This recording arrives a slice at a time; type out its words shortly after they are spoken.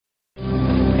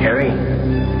Harry,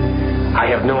 I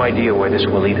have no idea where this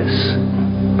will lead us,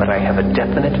 but I have a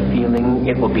definite feeling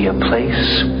it will be a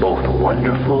place both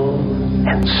wonderful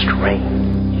and strange.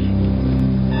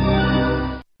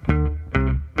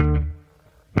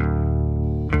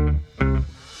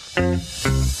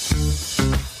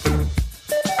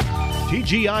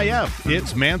 TGIF,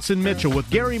 it's Manson Mitchell with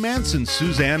Gary Manson,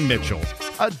 Suzanne Mitchell.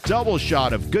 A double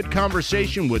shot of good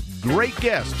conversation with great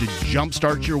guests to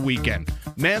jumpstart your weekend.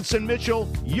 Manson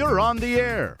Mitchell, you're on the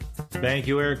air. Thank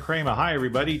you, Eric Kramer. Hi,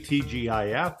 everybody.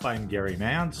 TGIF. I'm Gary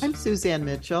Mance. I'm Suzanne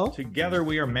Mitchell. Together,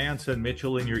 we are Manson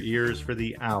Mitchell in your ears for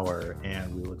the hour,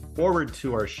 and we look forward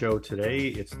to our show today.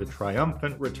 It's the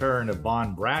triumphant return of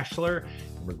Von Brashler.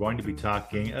 We're going to be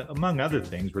talking, among other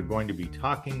things, we're going to be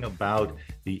talking about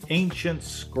the ancient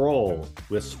scroll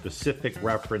with specific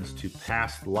reference to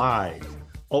past lives.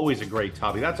 Always a great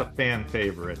topic. That's a fan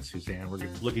favorite, Suzanne. We're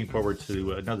looking forward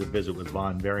to another visit with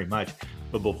Von very much.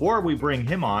 But before we bring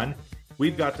him on,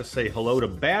 we've got to say hello to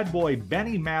bad boy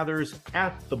Benny Mathers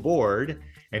at the board.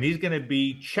 And he's going to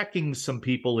be checking some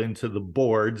people into the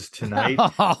boards tonight.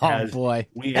 Boy.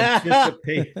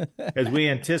 As we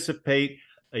anticipate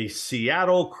a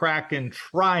Seattle Kraken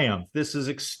triumph. This is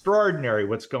extraordinary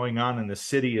what's going on in the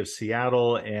city of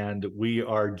Seattle, and we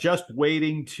are just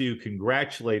waiting to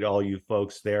congratulate all you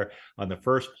folks there on the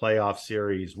first playoff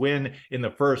series win in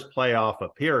the first playoff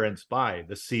appearance by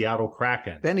the Seattle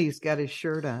Kraken. Benny's got his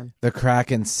shirt on. The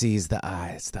Kraken sees the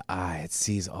eye. It's the eye. It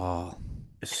sees all.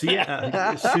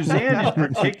 Suzanne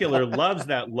in particular loves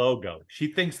that logo.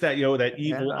 She thinks that, that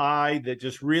evil eye that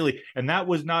just really, and that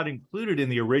was not included in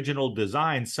the original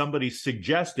design. Somebody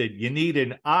suggested you need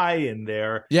an eye in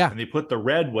there. Yeah. And they put the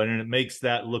red one, and it makes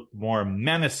that look more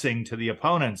menacing to the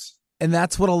opponents. And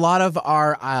that's what a lot of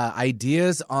our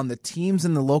ideas on the teams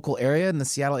in the local area, in the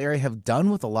Seattle area, have done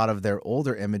with a lot of their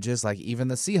older images, like even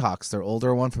the Seahawks. Their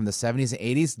older one from the 70s and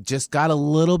 80s just got a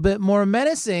little bit more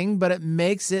menacing, but it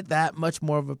makes it that much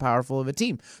more of a powerful of a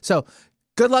team. So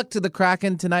good luck to the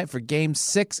Kraken tonight for Game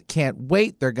 6. Can't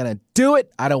wait. They're going to do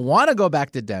it. I don't want to go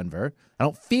back to Denver. I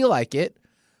don't feel like it.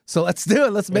 So let's do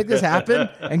it. Let's make this happen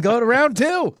and go to round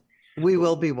 2. We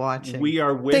will be watching. We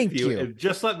are with Thank you. you. And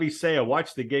just let me say, I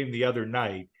watched the game the other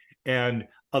night, and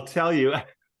I'll tell you,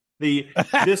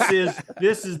 this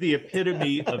is the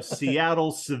epitome of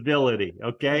Seattle civility.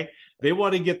 Okay, they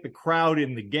want to get the crowd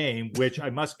in the game, which I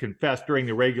must confess, during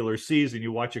the regular season,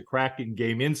 you watch a Kraken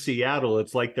game in Seattle,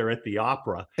 it's like they're at the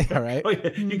opera. All right.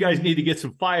 You guys need to get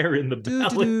some fire in the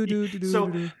belly. So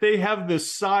they have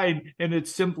this sign, and it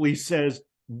simply says,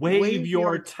 Wave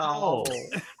your towel.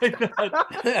 Hey.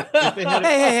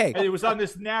 And it was on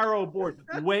this narrow board.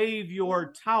 Wave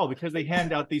your towel, because they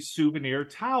hand out these souvenir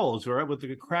towels, right, with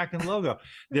the Kraken logo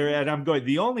there. And I'm going,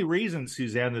 the only reason,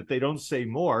 Suzanne, that they don't say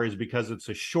more is because it's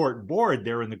a short board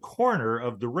there in the corner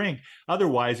of the rink.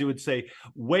 Otherwise, it would say,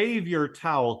 wave your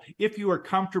towel if you are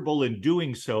comfortable in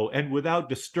doing so and without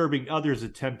disturbing others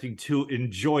attempting to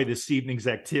enjoy this evening's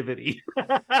activity.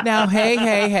 Now,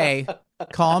 hey.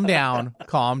 Calm down.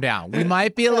 We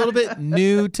might be a little bit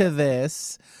new to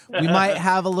this. We might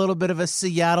have a little bit of a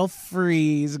Seattle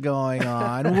freeze going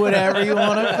on, whatever you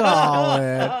want to call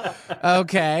it.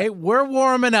 Okay, we're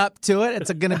warming up to it.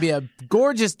 It's going to be a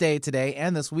gorgeous day today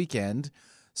and this weekend.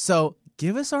 So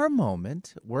give us our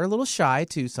moment. We're a little shy,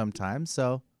 too, sometimes,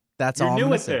 so that's all I'm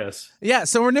going to say. You're new at this. Yeah,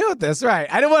 so we're new at this, right.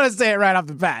 I didn't want to say it right off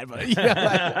the bat,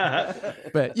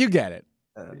 but you get it.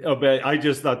 But I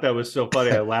just thought that was so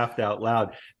funny. I laughed out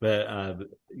loud. But,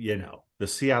 the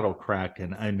Seattle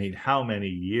Kraken, I mean, how many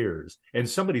years? And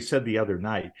somebody said the other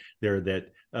night there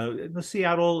that in the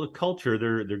Seattle culture,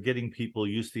 they're getting people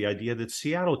used to the idea that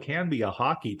Seattle can be a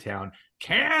hockey town.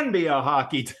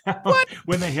 What?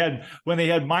 When they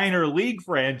had minor league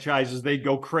franchises, they'd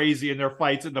go crazy in their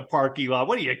fights in the parking lot.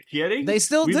 What are you kidding? They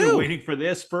still We've do. Been waiting for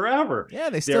this forever. Yeah,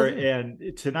 they still do.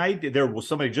 And tonight there was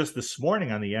somebody just this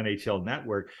morning on the NHL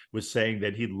Network was saying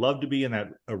that he'd love to be in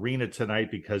that arena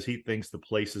tonight because he thinks the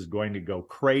place is going to go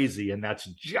crazy, and that's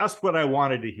just what I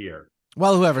wanted to hear.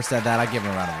 Well, whoever said that, I give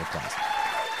him a round of applause.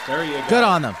 There you go. Good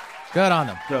on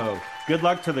them. So good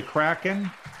luck to the Kraken.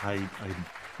 I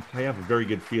have a very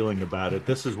good feeling about it.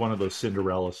 This is one of those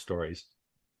Cinderella stories.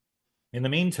 In the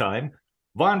meantime,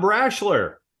 Von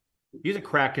Brashler, he's a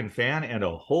Kraken fan and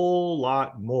a whole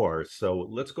lot more. So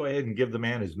let's go ahead and give the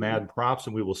man his mad props,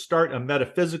 and we will start a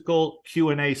metaphysical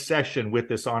Q&A session with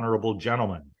this honorable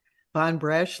gentleman. Von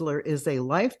Brashler is a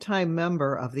lifetime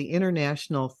member of the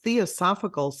International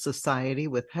Theosophical Society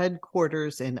with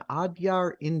headquarters in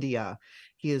Adyar, India.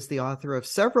 He is the author of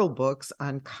several books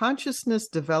on consciousness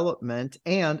development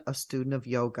and a student of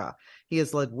yoga. He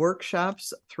has led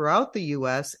workshops throughout the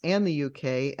U.S. and the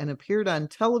U.K. and appeared on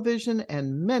television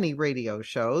and many radio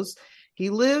shows. He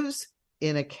lives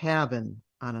in a cabin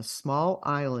on a small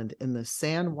island in the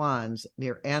San Juans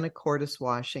near Anacortes,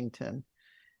 Washington.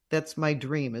 That's my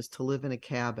dream, is to live in a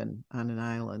cabin on an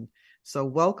island. So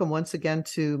welcome once again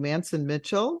to Manson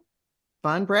Mitchell.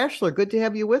 Von Brashler, good to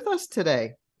have you with us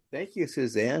today. Thank you,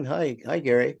 Suzanne. Hi,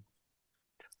 Gary.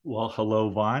 Well, hello,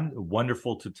 Vaughn.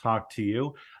 Wonderful to talk to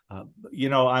you.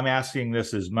 I'm asking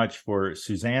this as much for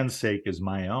Suzanne's sake as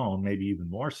my own, maybe even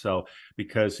more so,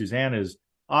 because Suzanne has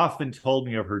often told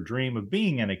me of her dream of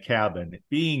being in a cabin,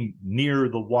 being near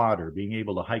the water, being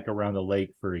able to hike around the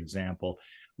lake, for example.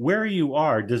 Where you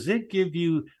are, does it give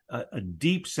you a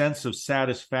deep sense of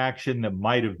satisfaction that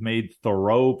might have made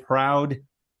Thoreau proud?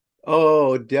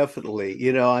 Oh, definitely.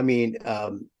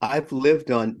 I've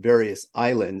lived on various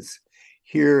islands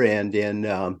here and in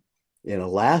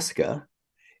Alaska,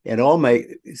 and all my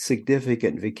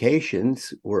significant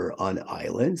vacations were on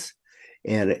islands,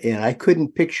 and I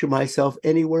couldn't picture myself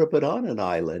anywhere but on an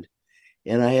island,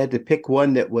 and I had to pick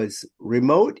one that was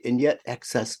remote and yet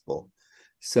accessible.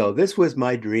 So this was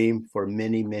my dream for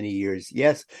many, many years.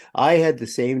 Yes, I had the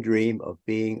same dream of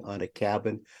being on a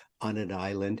cabin on an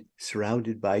island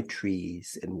surrounded by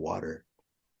trees and water.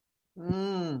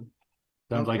 Sounds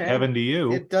like heaven to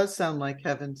you. It does sound like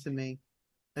heaven to me.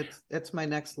 That's my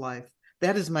next life.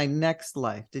 That is my next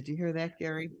life. Did you hear that,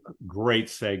 Gary? Great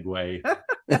segue.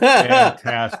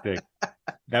 Fantastic.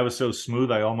 That was so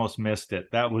smooth, I almost missed it.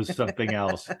 That was something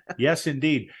else. Yes,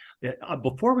 indeed.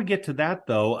 Before we get to that,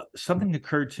 though, something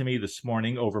occurred to me this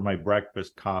morning over my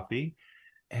breakfast coffee,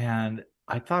 and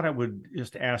I thought I would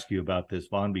just ask you about this,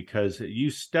 Vaughn, because you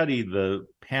study the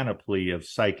panoply of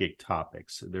psychic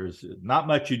topics. There's not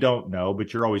much you don't know,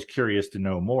 but you're always curious to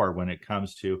know more when it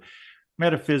comes to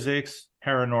metaphysics,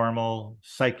 paranormal,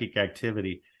 psychic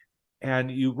activity. And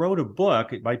you wrote a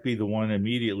book, it might be the one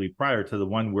immediately prior to the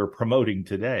one we're promoting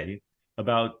today,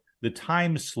 about the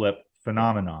time slip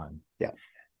phenomenon. Yeah.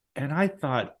 And I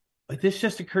thought, this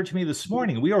just occurred to me this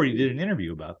morning. We already did an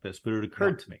interview about this, but it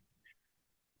occurred to me.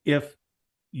 If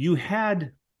you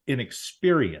had an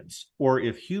experience, or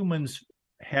if humans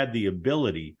had the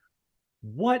ability,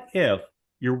 what if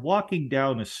you're walking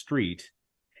down a street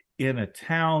in a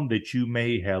town that you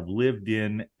may have lived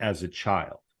in as a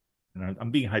child? And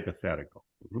I'm being hypothetical.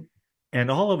 Mm-hmm. And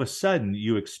all of a sudden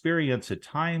you experience a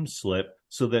time slip,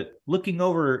 so that looking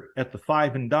over at the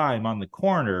Five and Dime on the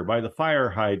corner by the fire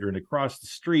hydrant across the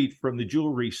street from the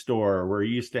jewelry store where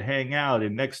you used to hang out,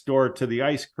 and next door to the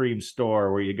ice cream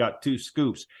store where you got 2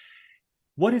 scoops.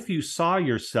 What if you saw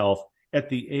yourself at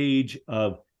the age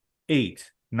of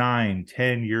 8, 9,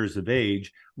 10 years of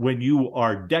age, when you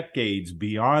are decades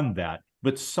beyond that,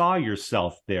 but saw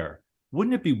yourself there?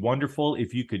 Wouldn't it be wonderful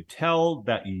if you could tell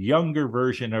that younger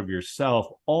version of yourself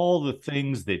all the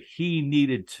things that he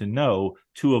needed to know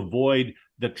to avoid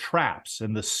the traps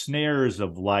and the snares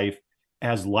of life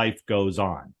as life goes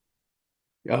on?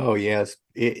 Oh, yes.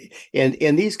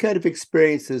 And these kind of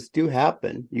experiences do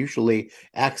happen, usually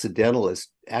accidentally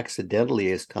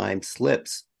as time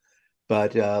slips.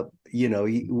 But,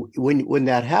 when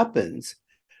that happens,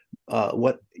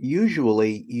 what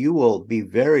usually you will be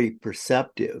very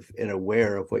perceptive and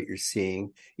aware of what you're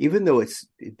seeing, even though it's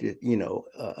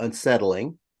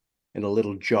unsettling and a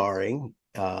little jarring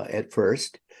at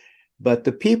first. But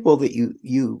the people that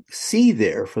you see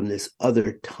there from this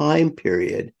other time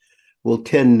period will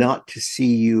tend not to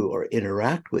see you or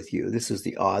interact with you. This is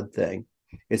the odd thing.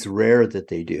 It's rare that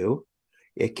they do.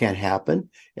 It can happen.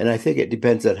 And I think it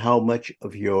depends on how much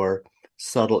of your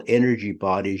subtle energy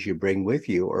bodies you bring with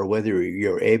you, or whether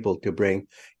you're able to bring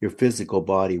your physical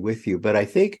body with you. But I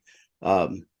think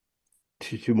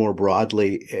to more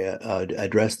broadly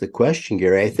address the question,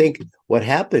 Gary, I think what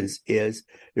happens is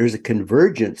there's a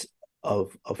convergence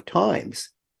of times,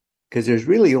 because there's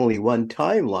really only one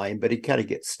timeline, but it kind of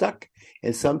gets stuck.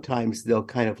 And sometimes they'll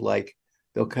kind of like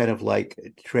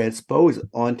transpose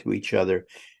onto each other.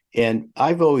 And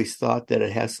I've always thought that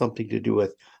it has something to do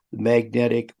with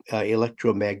magnetic,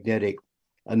 electromagnetic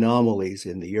anomalies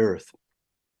in the earth.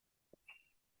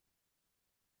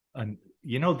 And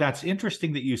that's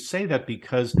interesting that you say that,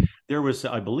 because there was,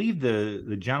 I believe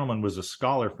the gentleman was a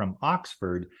scholar from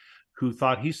Oxford who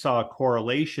thought he saw a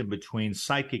correlation between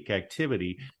psychic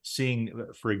activity, seeing,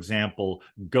 for example,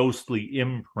 ghostly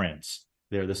imprints.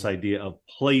 This idea of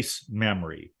place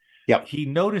memory. Yep. He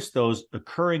noticed those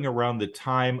occurring around the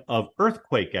time of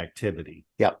earthquake activity.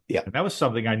 Yep. And that was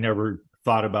something I never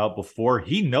thought about before.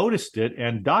 He noticed it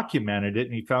and documented it,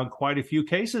 and he found quite a few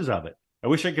cases of it. I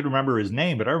wish I could remember his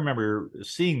name, but I remember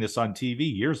seeing this on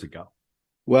TV years ago.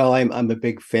 Well, I'm a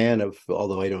big fan of,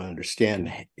 although I don't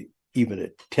understand even a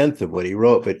tenth of what he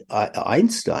wrote, but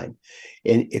Einstein,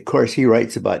 and of course he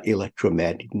writes about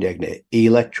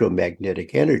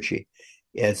electromagnetic energy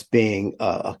as being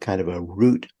a kind of a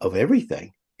root of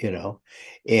everything,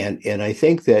 and I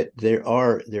think that there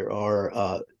are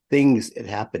things that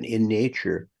happen in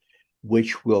nature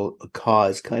which will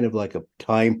cause kind of like a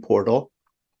time portal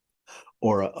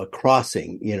or a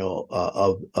crossing,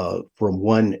 of from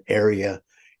one area,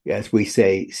 as we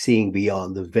say, seeing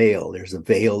beyond the veil. There's a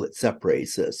veil that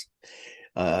separates us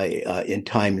in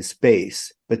time and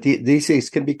space, but these things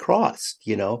can be crossed,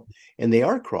 and they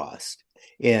are crossed.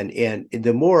 And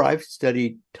the more I've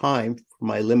studied time from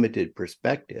my limited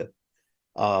perspective,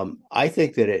 I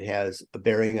think that it has a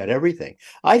bearing on everything.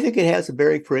 I think it has a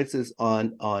bearing, for instance,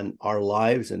 on our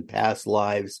lives and past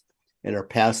lives, and our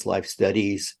past life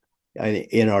studies,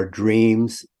 in our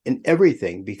dreams, and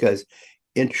everything, because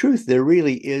in truth, there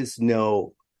is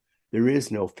no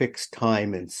fixed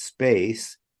time and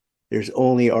space. There's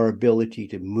only our ability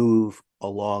to move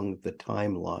along the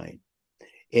timeline.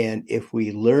 And if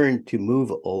we learn to move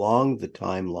along the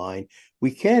timeline,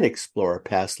 we can explore our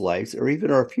past lives or even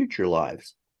our future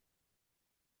lives.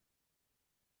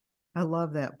 I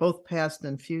love that, both past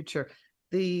and future.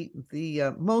 The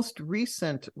most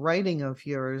recent writing of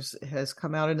yours has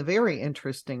come out in a very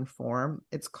interesting form.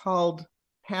 It's called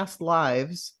Past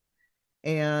Lives,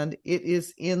 and it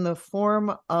is in the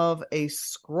form of a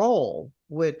scroll,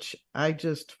 which I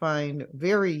just find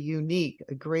very unique,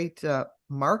 a great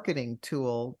marketing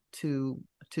tool to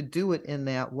do it in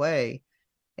that way.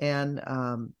 And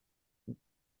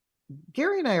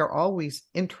Gary and I are always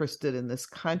interested in this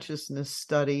consciousness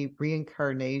study,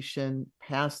 reincarnation,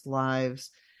 past lives,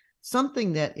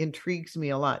 something that intrigues me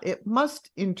a lot. It must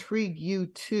intrigue you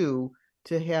too,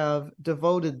 to have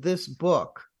devoted this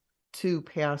book to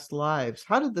past lives.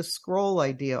 How did the scroll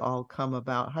idea all come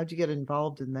about? How'd you get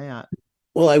involved in that?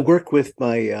 Well, I work with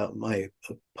my my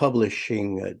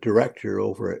publishing director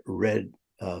over at Red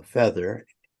Feather,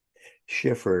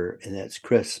 Schiffer, and that's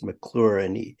Chris McClure,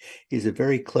 and he's a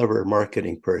very clever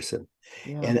marketing person.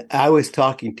 Yeah. And I was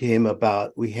talking to him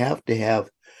about, we have to have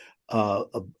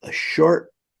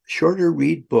shorter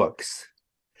read books.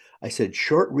 I said,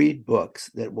 short read books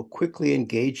that will quickly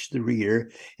engage the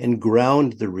reader and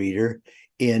ground the reader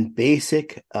in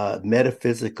basic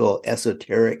metaphysical,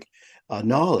 esoteric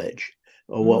knowledge,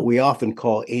 what we often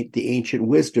call the ancient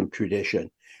wisdom tradition,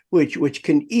 which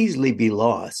can easily be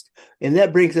lost. And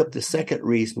that brings up the second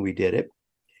reason we did it,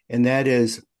 and that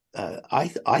is, I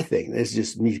think, this is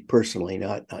just me personally,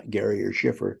 not Gary or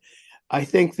Schiffer, I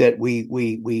think that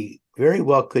we very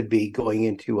well could be going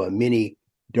into a mini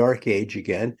dark age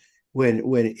again, when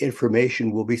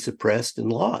information will be suppressed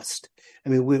and lost. I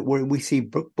mean, we see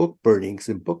book burnings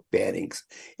and book bannings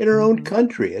in our own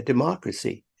country, a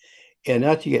democracy. And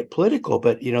not to get political,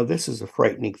 but this is a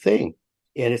frightening thing,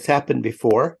 and it's happened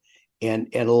before, and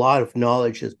a lot of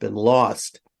knowledge has been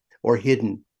lost or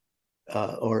hidden,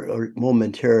 or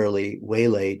momentarily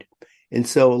waylaid. And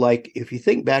so, like, if you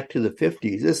think back to the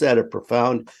 50s, this had a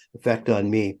profound effect on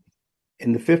me.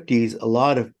 In the 50s, a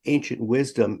lot of ancient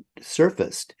wisdom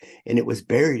surfaced, and it was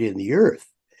buried in the earth.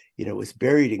 It was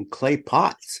buried in clay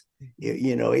pots.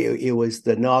 It was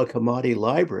the Nag Hammadi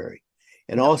library.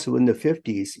 And also in the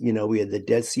 50s, we had the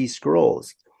Dead Sea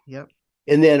Scrolls. Yep.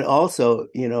 And then also,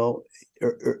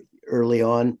 early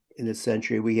on in the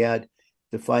century, we had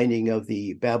the finding of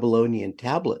the Babylonian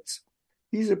tablets.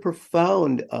 These are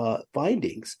profound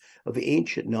findings of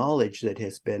ancient knowledge that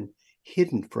has been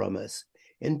hidden from us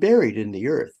and buried in the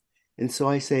earth. And so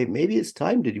I say, maybe it's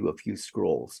time to do a few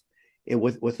scrolls, and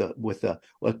with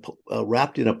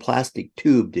wrapped in a plastic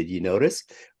tube. Did you notice?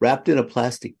 Wrapped in a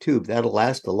plastic tube. That'll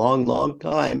last a long, long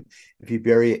time if you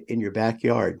bury it in your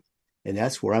backyard. And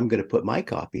that's where I'm going to put my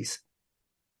copies.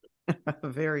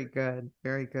 Very good.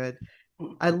 Very good.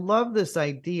 I love this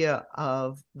idea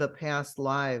of the past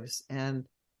lives. And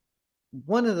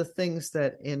one of the things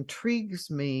that intrigues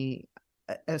me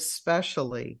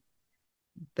especially,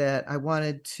 that I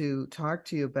wanted to talk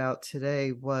to you about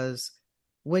today, was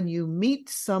when you meet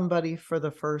somebody for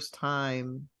the first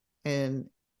time and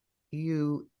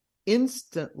you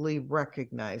instantly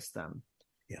recognize them.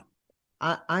 Yeah.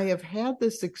 I have had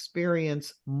this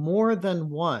experience more than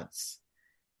once.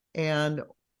 And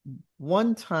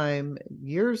one time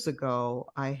years ago,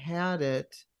 I had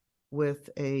it with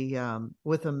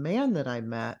a man that I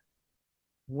met,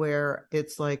 where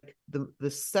it's like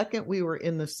the second we were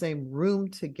in the same room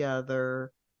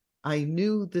together, I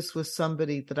knew this was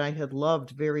somebody that I had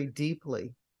loved very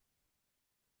deeply.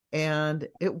 And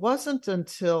it wasn't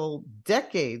until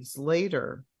decades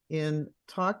later, in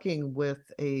talking with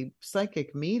a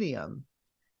psychic medium,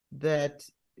 that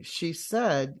she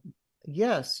said,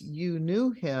 yes, you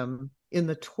knew him in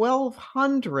the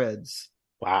 1200s.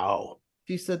 Wow.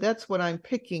 She said, that's what I'm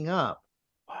picking up.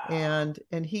 Wow.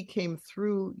 And he came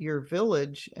through your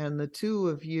village, and the two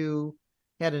of you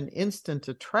had an instant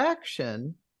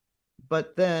attraction,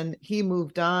 but then he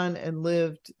moved on and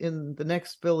lived in the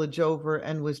next village over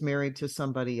and was married to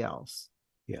somebody else.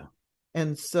 Yeah.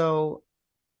 And so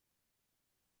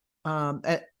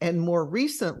and more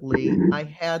recently, I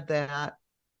had that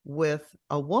with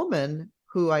a woman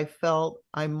who I felt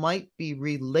I might be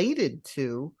related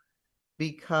to,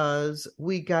 because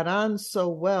we got on so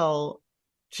well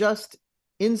just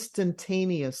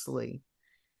instantaneously.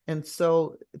 And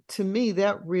so to me,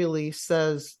 that really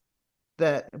says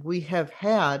that we have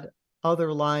had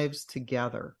other lives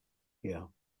together. Yeah.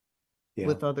 Yeah.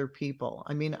 With other people.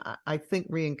 I mean, I think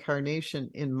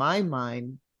reincarnation in my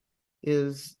mind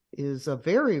is a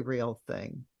very real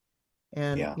thing.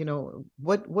 And Yeah.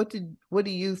 what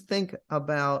do you think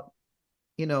about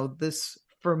this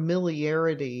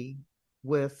familiarity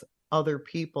with other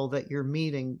people that you're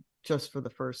meeting just for the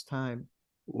first time?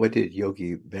 What did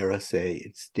Yogi Berra say?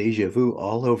 It's deja vu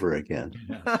all over again.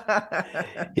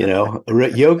 Yeah.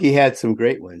 Yogi had some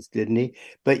great ones, didn't he?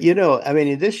 But I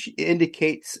mean, this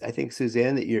indicates, I think,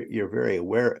 Suzanne, that you're very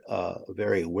aware, a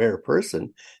very aware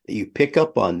person, that you pick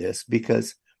up on this,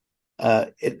 because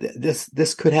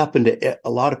this could happen to a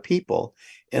lot of people,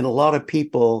 and a lot of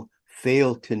people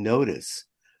fail to notice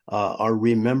or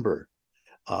remember.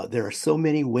 There are so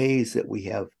many ways that we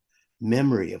have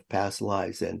memory of past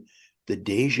lives, and the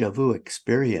deja vu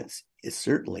experience is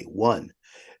certainly one.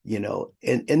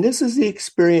 And this is the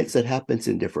experience that happens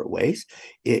in different ways.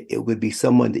 It would be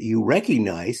someone that you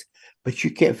recognize, but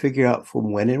you can't figure out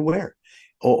from when and where,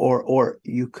 or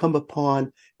you come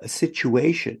upon a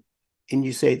situation and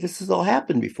you say, this has all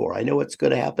happened before. I know what's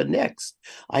going to happen next.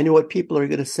 I know what people are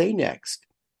going to say next.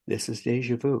 This is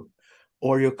deja vu.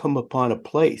 Or you'll come upon a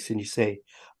place and you say,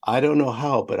 I don't know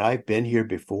how, but I've been here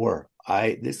before.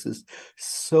 This is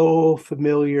so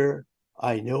familiar.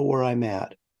 I know where I'm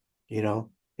at, and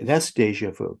that's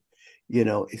deja vu,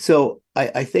 So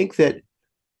I think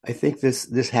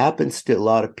this happens to a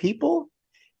lot of people,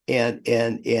 and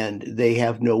they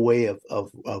have no way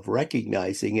of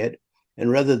recognizing it. And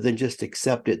rather than just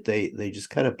accept it, they just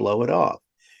kind of blow it off.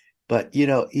 But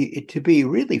to be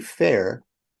really fair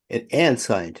and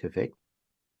scientific,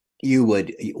 you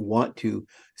would want to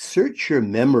search your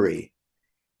memory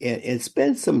and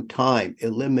spend some time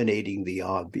eliminating the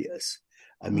obvious.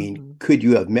 I mean, could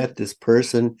you have met this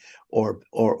person or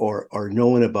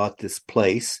known about this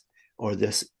place or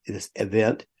this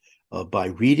event by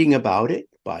reading about it,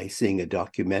 by seeing a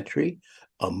documentary,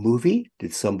 a movie?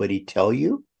 Did somebody tell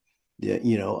you?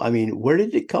 I mean, where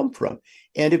did it come from?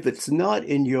 And if it's not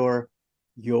in your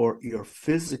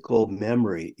physical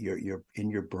memory, your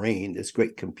in your brain, this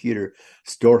great computer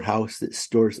storehouse that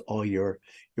stores all your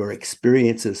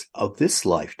experiences of this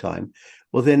lifetime,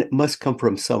 well, then it must come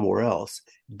from somewhere else,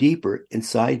 deeper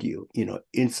inside you,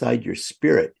 inside your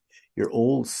spirit, your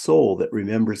old soul that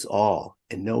remembers all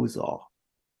and knows all.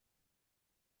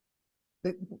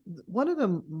 One of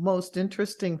the most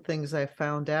interesting things I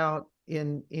found out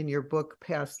in your book,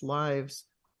 Past Lives,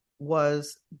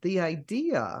 was the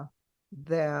idea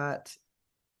that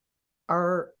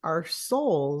our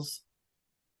souls,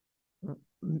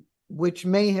 which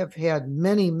may have had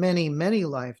many, many, many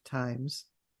lifetimes,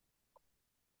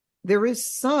 there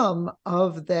is some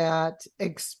of that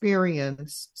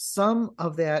experience, some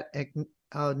of that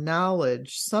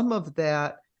knowledge, some of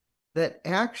that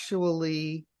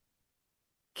actually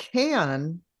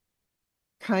can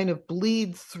kind of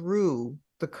bleed through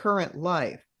the current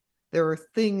life. There are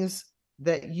things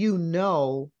that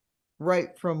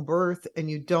right from birth, and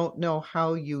you don't know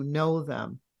how you know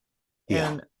them.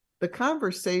 Yeah. And the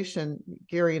conversation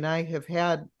Gary and I have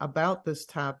had about this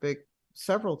topic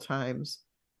several times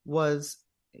was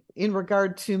in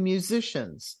regard to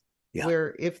musicians,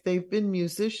 where if they've been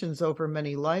musicians over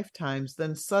many lifetimes,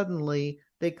 then suddenly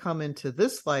they come into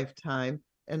this lifetime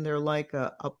and they're like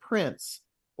a Prince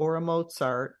or a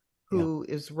Mozart who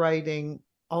is writing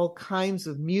all kinds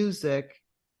of music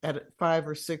at 5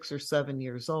 or 6 or 7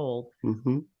 years old,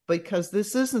 because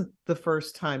this isn't the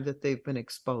first time that they've been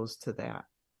exposed to that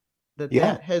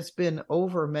has been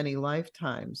over many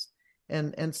lifetimes.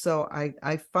 And so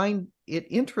I find it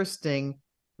interesting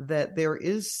that there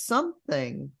is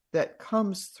something that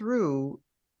comes through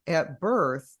at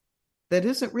birth that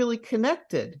isn't really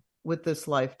connected with this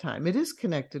lifetime. It is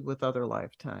connected with other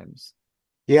lifetimes.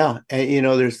 Yeah, and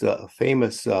there's a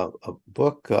famous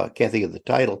book, can't think of the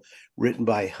title, written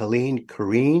by Helene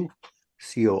Corine,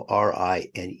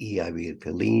 Corine, I mean,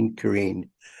 Helene Corine.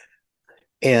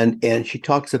 And she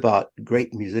talks about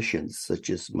great musicians such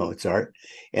as Mozart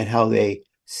and how they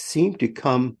seem to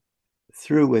come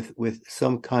through with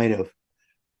some kind of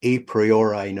a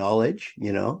priori knowledge,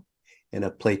 in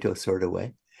a Plato sort of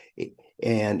way.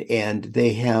 And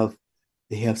they have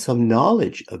some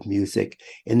knowledge of music,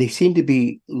 and they seem to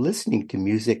be listening to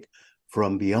music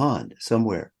from beyond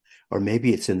somewhere, or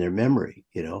maybe it's in their memory.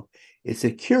 It's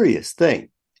a curious thing.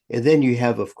 And then you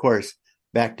have, of course,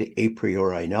 back to a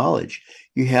priori knowledge,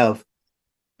 you have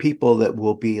people that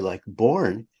will be like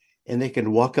born and they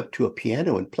can walk up to a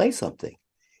piano and play something.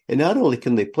 And not only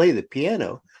can they play the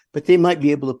piano, but they might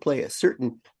be able to play a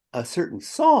certain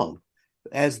song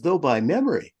as though by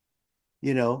memory,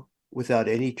 without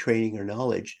any training or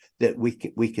knowledge that we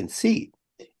can see.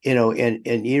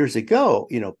 And years ago,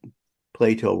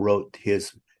 Plato wrote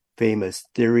his famous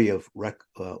theory of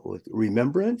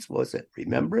remembrance. Was it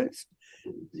remembrance?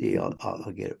 See,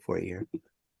 I'll get it for you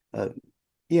here.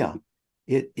 Yeah,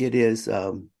 it is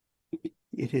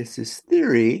this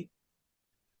theory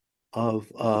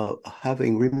of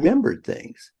having remembered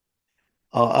things.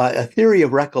 A theory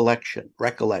of recollection.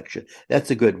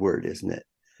 That's a good word, isn't it?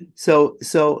 So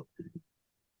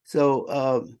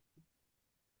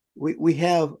we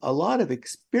have a lot of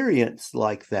experience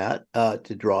like that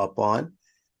to draw upon.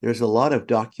 There's a lot of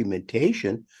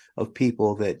documentation of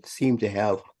people that seem to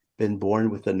have been born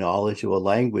with the knowledge of a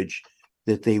language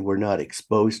that they were not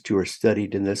exposed to or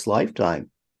studied in this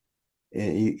lifetime.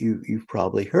 And you've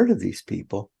probably heard of these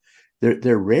people.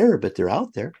 They're rare, but they're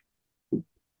out there.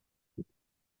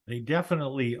 They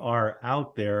definitely are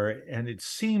out there, and it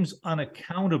seems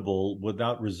unaccountable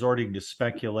without resorting to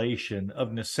speculation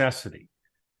of necessity.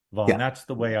 Vaughn, Yeah. That's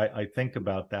the way I think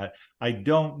about that. I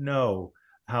don't know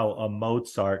how a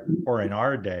Mozart, or in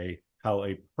our day, how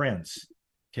a Prince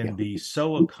can be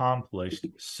so accomplished,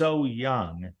 so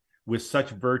young, with such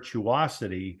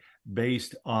virtuosity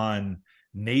based on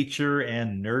nature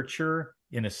and nurture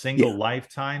in a single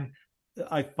lifetime.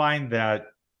 I find that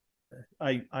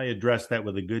I address that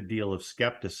with a good deal of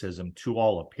skepticism. To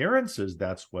all appearances,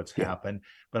 that's what's happened,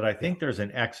 but I think there's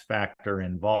an X factor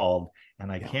involved,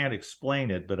 and I can't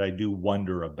explain it, but I do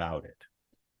wonder about it.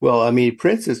 Well, I mean,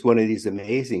 Prince is one of these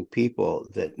amazing people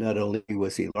that not only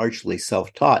was he largely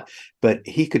self-taught, but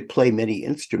he could play many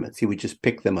instruments. He would just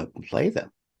pick them up and play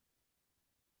them.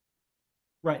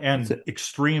 Right, and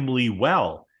extremely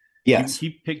well. Yes.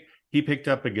 He picked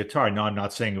up a guitar. No, I'm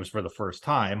not saying it was for the first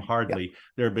time, hardly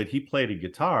there, but he played a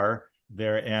guitar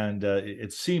there, and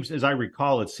it seems, as I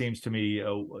recall, it seems to me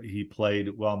he played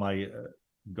While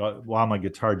My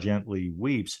Guitar Gently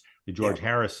Weeps, the George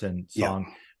Harrison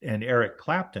song, and Eric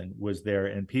Clapton was there,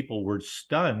 and people were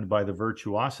stunned by the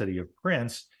virtuosity of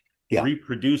Prince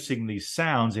reproducing these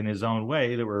sounds in his own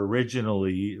way that were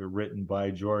originally written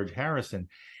by George Harrison,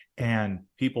 and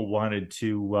people wanted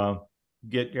to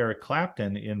get Eric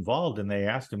Clapton involved, and they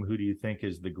asked him, who do you think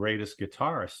is the greatest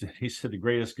guitarist? And he said, the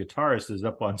greatest guitarist is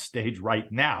up on stage right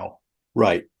now.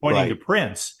 Right. Pointing to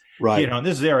Prince. Right. And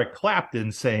this is Eric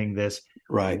Clapton saying this.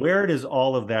 Right. Where does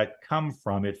all of that come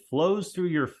from? It flows through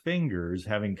your fingers,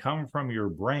 having come from your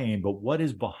brain, but what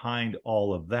is behind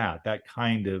all of that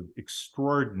kind of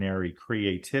extraordinary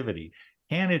creativity?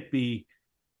 Can it be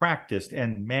practiced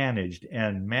and managed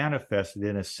and manifested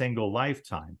in a single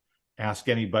lifetime? Ask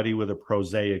anybody with a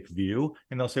prosaic view,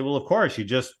 and they'll say, well, of course, you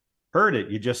just heard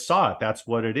it. You just saw it. That's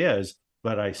what it is.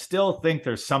 But I still think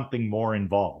there's something more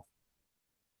involved.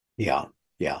 Yeah.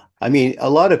 I mean, a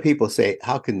lot of people say,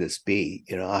 how can this be?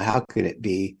 How can it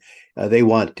be? They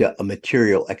want a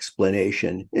material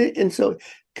explanation. And so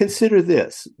consider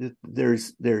this.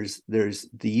 There's the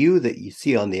you that you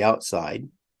see on the outside,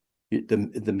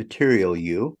 the material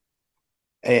you.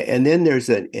 And then there's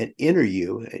an inner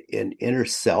you, an inner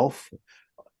self,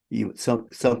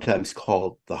 sometimes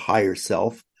called the higher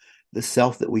self, the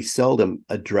self that we seldom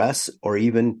address or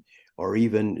even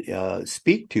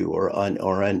speak to or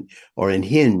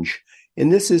unhinge.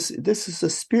 And this is a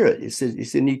spirit.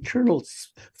 It's an eternal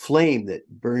flame that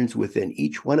burns within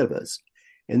each one of us,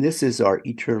 and this is our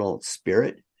eternal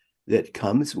spirit that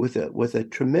comes with a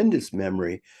tremendous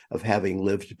memory of having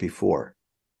lived before.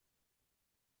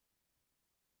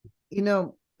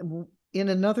 In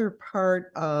another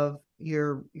part of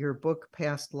your book,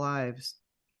 Past Lives,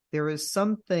 there is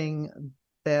something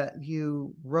that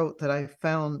you wrote that I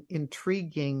found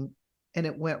intriguing, and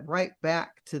it went right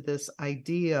back to this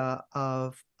idea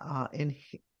of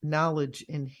knowledge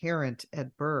inherent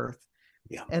at birth.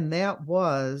 Yeah. And that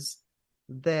was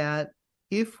that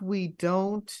if we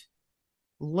don't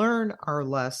learn our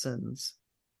lessons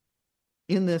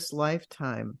in this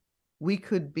lifetime, we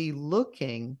could be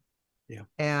looking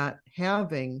at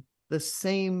having the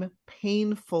same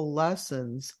painful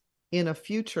lessons in a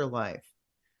future life.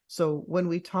 So when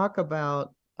we talk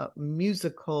about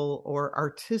musical or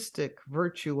artistic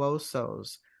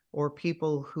virtuosos or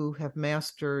people who have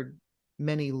mastered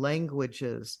many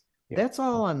languages, that's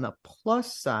all on the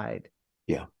plus side.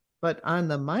 Yeah. But on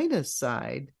the minus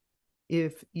side,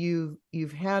 if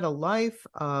you've had a life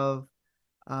of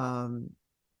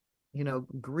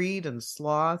greed and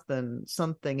sloth and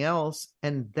something else,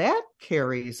 and that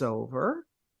carries over,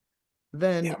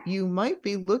 then you might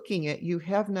be looking at, you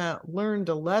have not learned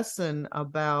a lesson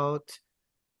about,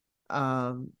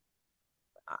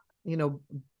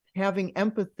 having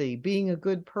empathy, being a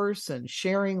good person,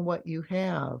 sharing what you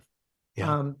have,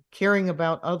 caring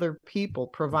about other people,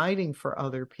 providing for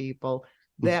other people.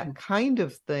 That kind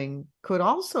of thing could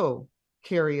also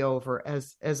carry over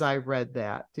as I read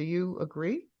that. Do you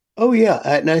agree? Oh, yeah.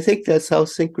 And I think that's how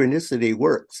synchronicity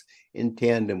works in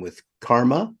tandem with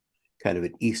karma, kind of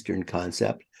an Eastern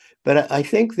concept. But I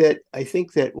think that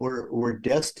we're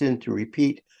destined to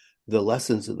repeat the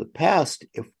lessons of the past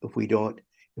if we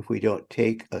don't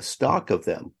take a stock of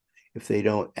them, if they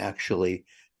don't actually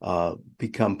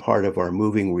become part of our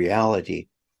moving reality.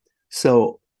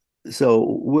 So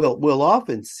we'll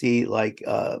often see like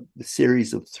a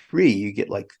series of 3. You get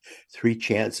like 3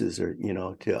 chances, or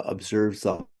to observe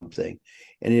something,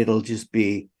 and it'll just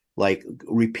be like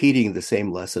repeating the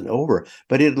same lesson over,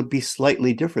 but it'll be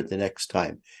slightly different the next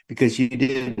time because you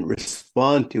didn't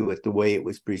respond to it the way it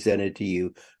was presented to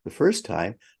you the first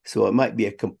time. So it might be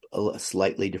a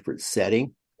slightly different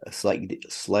setting, a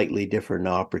slightly different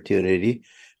opportunity.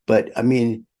 But I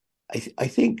mean, I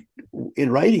think in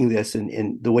writing this and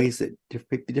in the ways that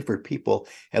different people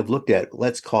have looked at,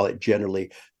 let's call it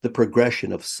generally the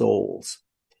progression of souls,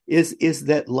 is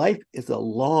that life is a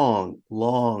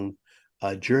long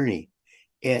journey,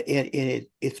 and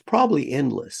it's probably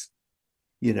endless,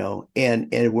 and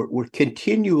we're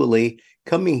continually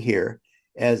coming here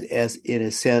as in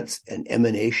a sense an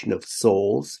emanation of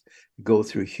souls, go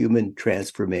through human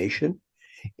transformation,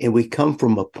 and we come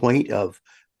from a point of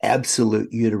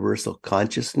absolute universal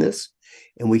consciousness,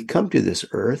 and we come to this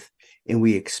earth and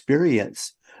we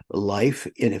experience life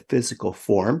in a physical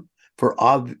form for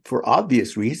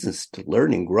obvious reasons, to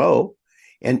learn and grow,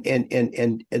 and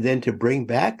then to bring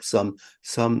back some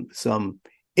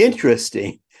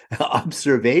interesting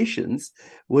observations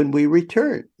when we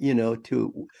return,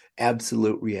 to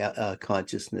absolute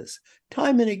consciousness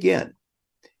time and again.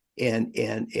 And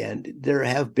there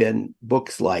have been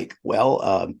books like,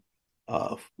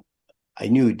 I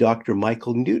knew Dr.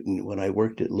 Michael Newton when I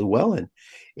worked at Llewellyn,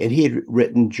 and he had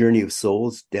written Journey of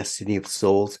Souls, Destiny of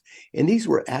Souls, and these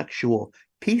were actual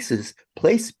cases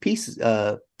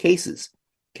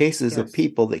of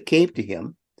people that came to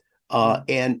him,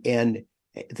 and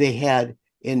they had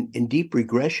in deep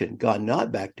regression gone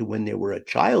not back to when they were a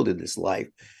child in this life,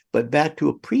 but back to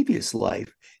a previous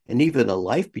life and even a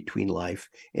life between life,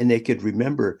 and they could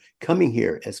remember coming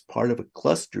here as part of a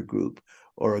cluster group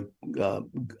or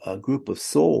a group of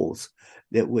souls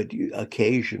that would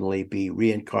occasionally be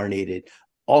reincarnated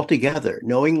altogether,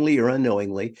 knowingly or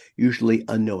unknowingly, usually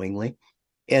unknowingly.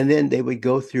 And then they would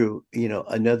go through,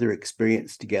 another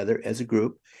experience together as a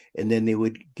group. And then they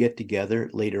would get together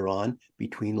later on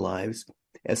between lives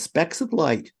as specks of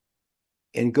light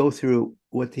and go through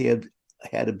what they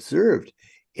had observed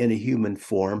in a human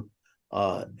form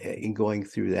in going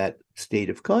through that state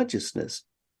of consciousness.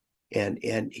 And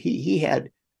he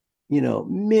had,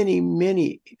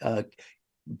 many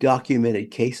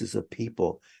documented cases of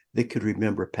people that could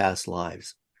remember past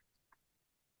lives.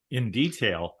 In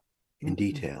detail.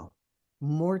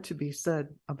 More to be said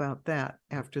about that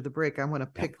after the break. I want to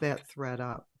pick that thread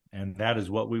up. And that is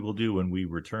what we will do when we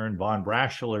return. Von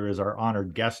Brashler is our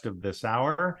honored guest of this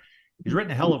hour. He's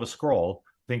written a hell of a scroll.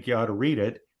 Think you ought to read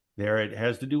it. There it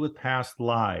has to do with past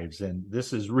lives. And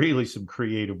this is really some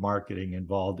creative marketing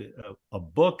involved. A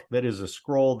book that is a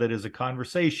scroll that is a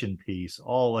conversation piece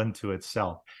all unto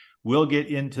itself. We'll get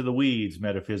into the weeds,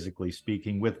 metaphysically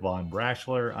speaking, with Von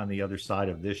Brashler on the other side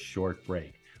of this short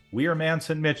break. We are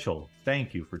Manson Mitchell.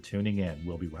 Thank you for tuning in.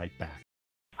 We'll be right back.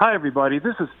 Hi, everybody.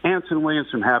 This is Anson Williams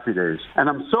from Happy Days, and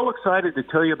I'm so excited to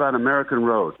tell you about American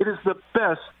Road. It is the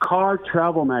best car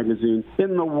travel magazine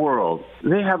in the world.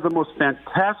 They have the most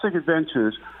fantastic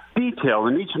adventures detailed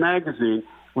in each magazine,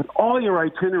 with all your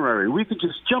itinerary. We could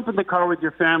just jump in the car with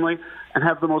your family and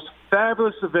have the most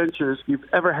fabulous adventures you've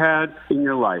ever had in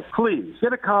your life. Please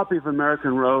get a copy of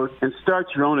American Road and start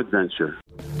your own adventure.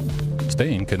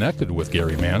 Staying connected with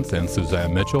Gary Mance and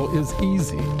Suzanne Mitchell is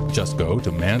easy. Just go to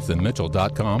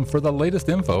manceandmitchell.com for the latest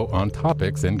info on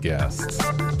topics and guests.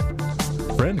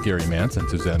 Friend Gary Mance and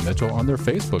Suzanne Mitchell on their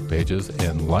Facebook pages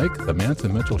and like the Mance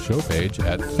and Mitchell show page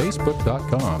at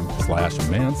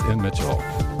facebook.com/Mance and Mitchell.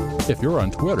 If you're on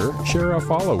Twitter, share a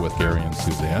follow with Gary and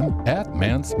Suzanne at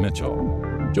Mance Mitchell.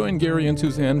 Join Gary and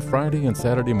Suzanne Friday and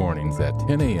Saturday mornings at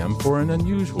 10 a.m. for an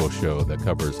unusual show that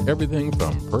covers everything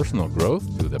from personal growth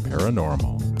to the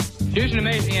paranormal. Here's an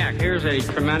amazing act. Here's a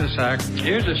tremendous act.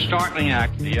 Here's a startling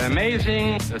act. The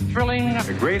amazing, the thrilling,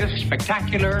 the greatest,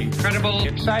 spectacular, incredible,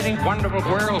 exciting, wonderful,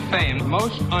 world fame,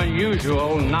 most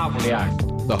unusual novelty act.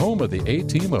 The home of the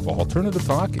A-Team of Alternative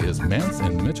Talk is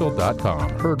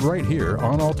manceandmitchell.com. Heard right here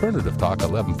on Alternative Talk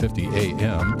 1150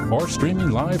 AM or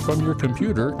streaming live from your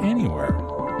computer anywhere.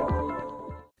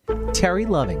 Terry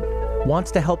Loving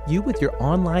wants to help you with your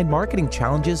online marketing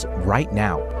challenges right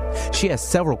now. She has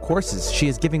several courses she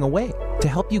is giving away to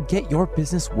help you get your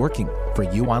business working for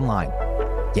you online.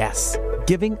 Yes,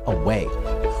 giving away.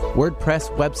 WordPress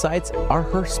websites are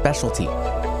her specialty,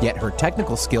 yet her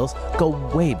technical skills go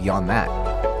way beyond that.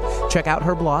 Check out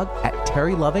her blog at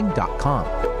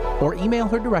terryloving.com or email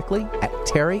her directly at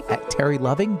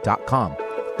terry@terryloving.com.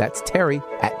 That's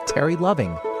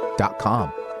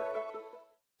terry@terryloving.com.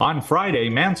 On Friday,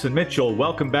 Mance and Mitchell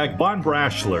welcome back Von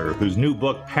Brashler, whose new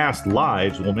book, Past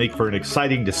Lives, will make for an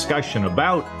exciting discussion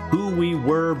about who we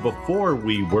were before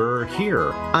we were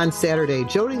here. On Saturday,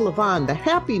 Jody Levon, the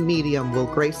happy medium, will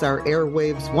grace our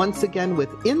airwaves once again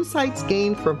with insights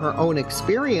gained from her own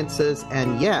experiences.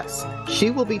 And yes,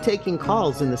 she will be taking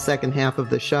calls in the second half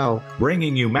of the show.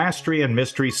 Bringing you mastery and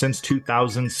mystery since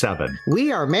 2007.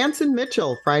 We are Mance and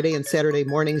Mitchell, Friday and Saturday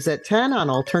mornings at 10 on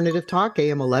Alternative Talk,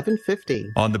 AM 1150.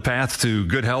 On the path to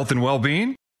good health and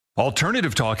well-being,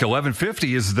 Alternative Talk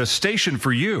 1150 is the station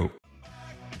for you.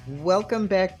 Welcome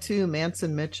back to Mance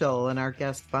and Mitchell and our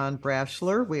guest, Von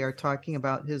Brashler. We are talking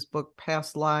about his book,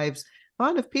 Past Lives.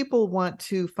 Von, if people want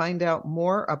to find out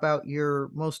more about your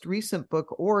most recent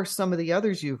book or some of the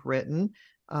others you've written,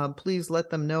 please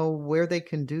let them know where they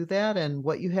can do that and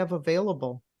what you have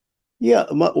available. Yeah,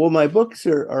 my books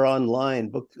are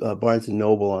online, Barnes &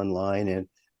 Noble online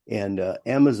and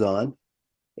Amazon.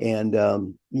 And,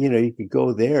 you could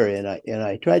go there and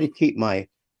I try to keep my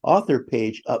author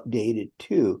page updated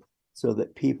too, so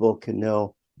that people can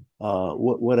know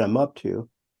what I'm up to,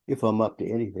 if I'm up to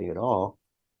anything at all,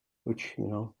 which,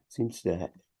 seems to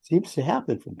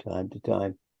happen from time to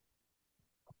time.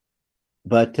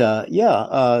 But,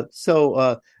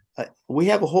 so we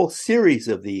have a whole series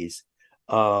of these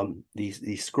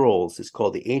scrolls. It's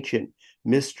called the Ancient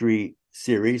Mystery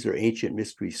Series or Ancient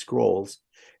Mystery Scrolls.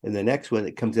 And the next one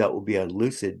that comes out will be on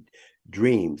lucid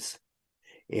dreams,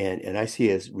 and I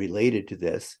see as related to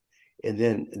this. And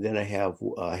then I have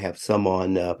some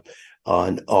on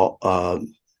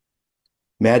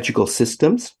magical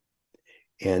systems,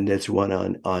 and there's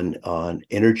one on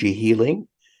energy healing.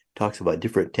 Talks about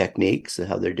different techniques and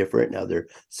how they're different and how they're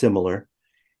similar.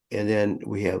 And then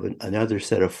we have another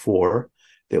set of 4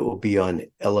 that will be on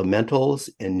elementals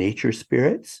and nature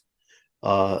spirits.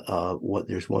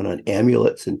 There's one on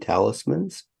amulets and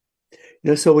talismans.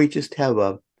 So we just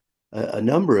have a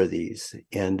number of these,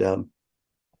 and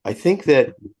I think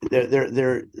that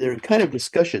they're kind of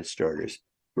discussion starters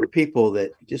for people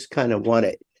that just kind of want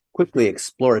to quickly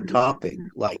explore a topic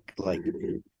like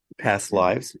past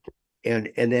lives,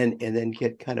 and then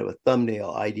get kind of a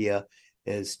thumbnail idea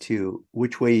as to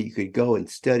which way you could go in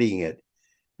studying it,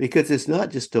 because it's not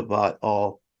just about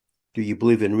do you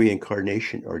believe in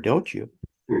reincarnation or don't you?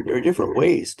 There are different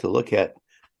ways to look at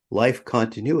life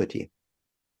continuity.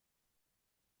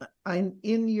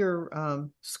 In your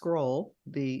scroll,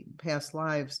 the Past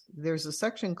Lives, there's a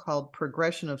section called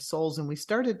Progression of Souls, and we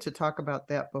started to talk about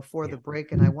that before the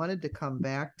break, and I wanted to come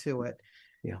back to it.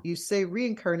 Yeah. You say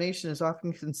reincarnation is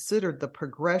often considered the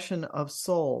progression of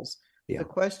souls. Yeah. The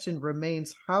question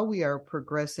remains how we are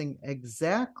progressing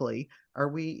exactly. Are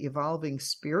we evolving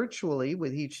spiritually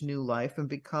with each new life and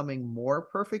becoming more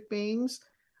perfect beings?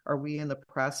 Are we in the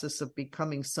process of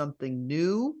becoming something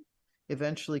new,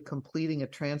 eventually completing a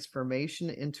transformation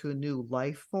into a new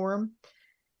life form?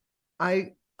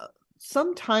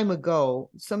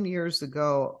 Some years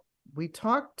ago, we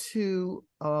talked to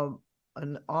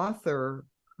an author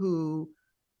who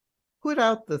put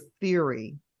out the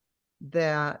theory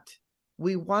that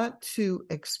we want to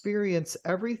experience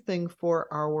everything for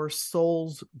our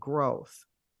soul's growth.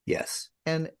 Yes.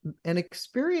 And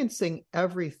experiencing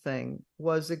everything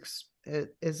was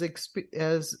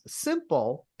as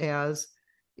simple as,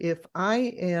 if I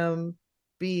am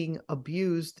being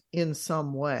abused in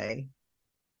some way,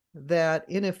 that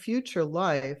in a future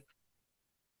life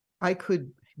I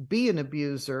could be an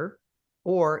abuser,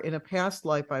 or in a past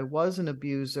life I was an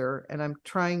abuser, and I'm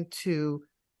trying to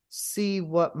see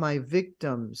what my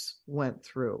victims went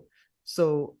through.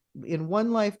 So in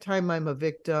one lifetime I'm a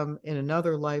victim, in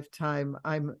another lifetime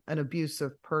I'm an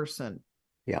abusive person.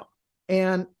 Yeah.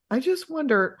 And I just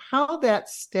wonder how that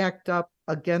stacked up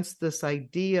against this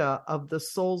idea of the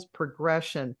soul's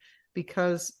progression,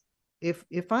 because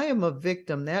if I am a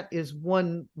victim, that is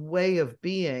one way of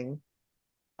being,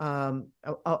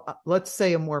 let's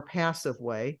say a more passive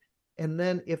way. And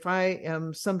then if I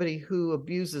am somebody who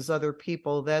abuses other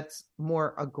people, that's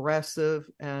more aggressive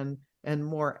and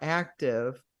more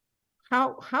active.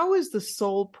 How is the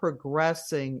soul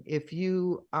progressing if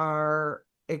you are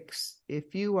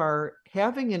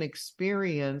having an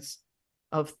experience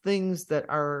of things that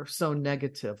are so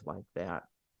negative like that?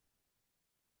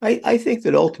 I think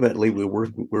that ultimately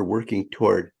we're working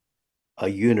toward a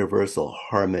universal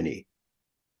harmony,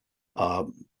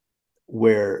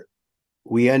 where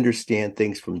we understand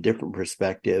things from different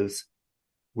perspectives.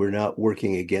 We're not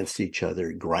working against each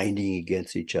other, grinding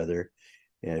against each other,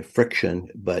 friction,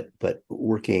 but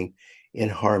working in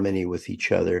harmony with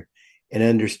each other and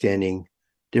understanding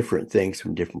different things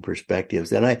from different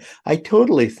perspectives. And I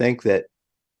totally think that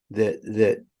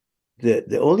the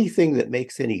only thing that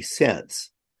makes any sense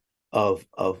of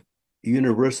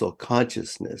universal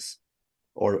consciousness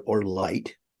or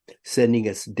light sending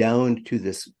us down to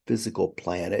this physical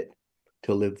planet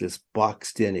to live this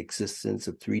boxed in existence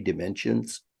of 3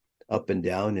 dimensions, up and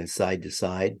down and side to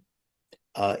side,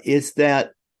 is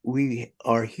that we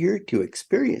are here to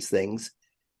experience things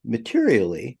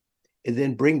materially and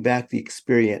then bring back the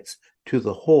experience to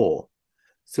the whole,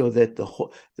 so that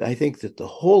I think that the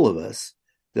whole of us,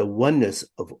 the oneness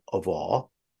of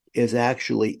all, is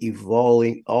actually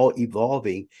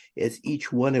evolving as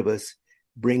each one of us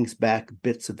brings back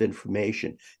bits of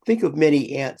information. Think of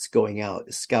many ants going out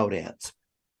as scout ants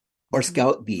or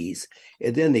scout bees,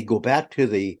 and then they go back to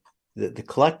the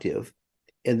collective,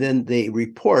 and then they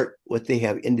report what they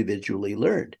have individually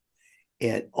learned.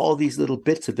 And all these little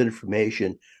bits of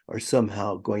information are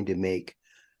somehow going to make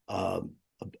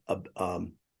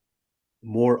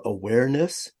more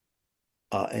awareness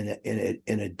and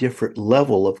a different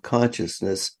level of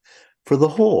consciousness for the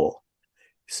whole,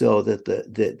 so that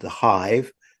the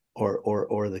hive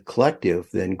or the collective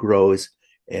then grows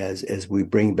as we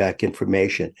bring back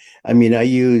information. I mean,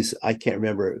 I can't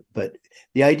remember, but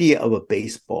the idea of a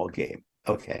baseball game.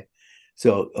 Okay,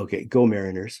 go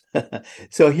Mariners.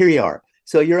 So here you are.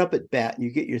 So you're up at bat and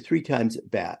you get your 3 times at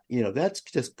bat. That's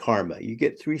just karma. You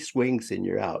get 3 swings and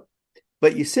you're out.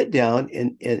 But you sit down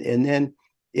and then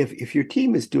if your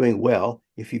team is doing well,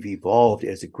 if you've evolved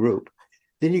as a group,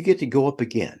 then you get to go up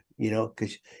again,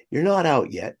 because you're not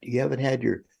out yet. You haven't had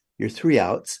your 3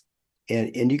 outs,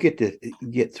 and you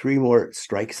get 3 more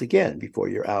strikes again before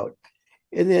you're out.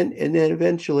 And then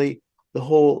eventually the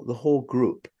whole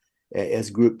group, as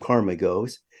group karma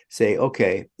goes, say,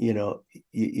 okay, you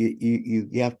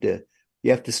have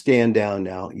to stand down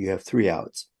now. You have 3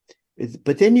 outs.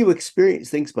 But then you experience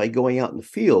things by going out in the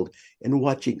field and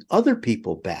watching other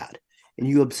people bat, and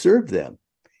you observe them,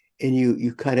 and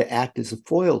you kind of act as a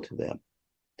foil to them.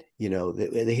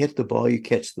 They hit the ball, you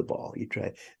catch the ball.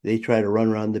 They try to run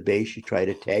around the base, you try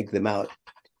to tag them out.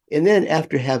 And then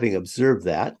after having observed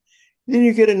that, then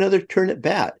you get another turn at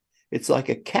bat. It's like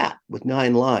a cat with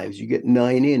 9 lives. You get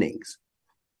 9 innings,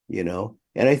 And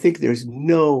I think there's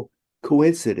no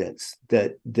coincidence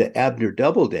that the Abner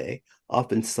Doubleday,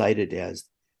 often cited as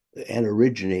an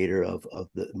originator of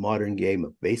the modern game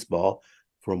of baseball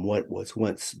from what was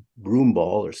once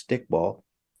broomball or stickball,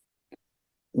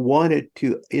 wanted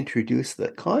to introduce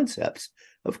the concepts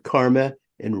of karma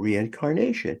and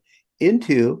reincarnation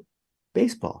into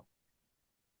baseball.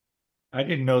 I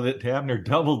didn't know that Abner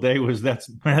Doubleday that's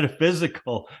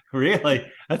metaphysical. Really?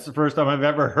 That's the first time I've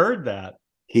ever heard that.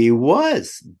 He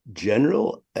was.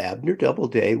 General Abner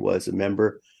Doubleday was a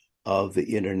member of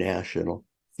the International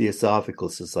Theosophical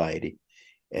Society.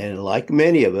 And like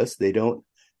many of us, they don't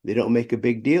make a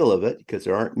big deal of it because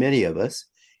there aren't many of us.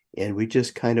 And we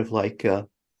just kind of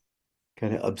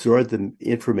absorb the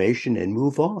information and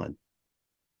move on.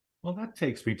 Well, that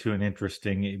takes me to an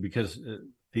interesting, because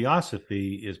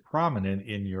theosophy is prominent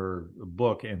in your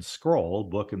book and scroll,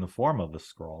 book in the form of a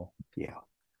scroll. Yeah.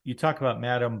 You talk about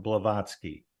Madame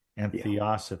Blavatsky and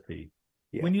theosophy.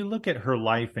 Yeah. When you look at her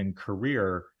life and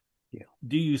career,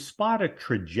 Do you spot a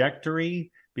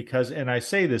trajectory? Because, and I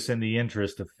say this in the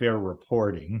interest of fair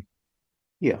reporting,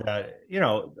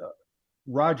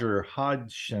 Roger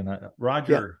Hodgson,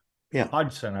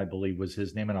 Hodgson, I believe was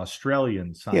his name, an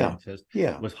Australian scientist,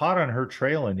 was hot on her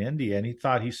trail in India, and he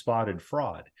thought he spotted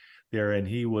fraud there, and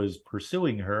he was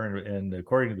pursuing her. And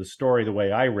according to the story, the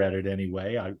way I read it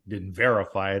anyway, I didn't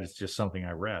verify it, it's just something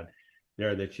I read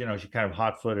there, that, she kind of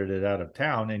hot-footed it out of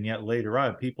town, and yet later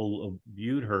on, people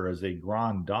viewed her as a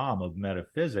grande dame of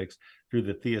metaphysics through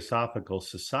the Theosophical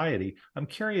Society. I'm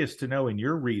curious to know, in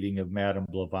your reading of Madame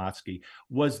Blavatsky,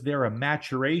 was there a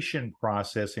maturation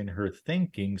process in her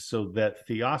thinking so that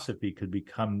theosophy could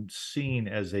become seen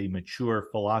as a mature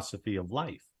philosophy of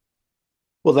life?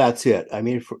 Well, that's it. I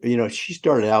mean, she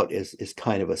started out as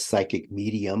kind of a psychic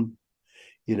medium,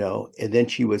 and then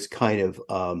she was kind of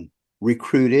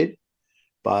recruited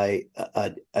by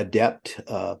adept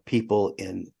people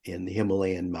in the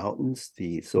Himalayan mountains,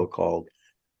 the so-called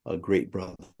Great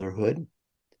Brotherhood,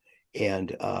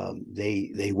 and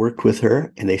they worked with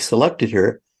her, and they selected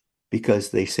her because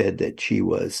they said that she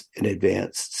was an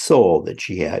advanced soul, that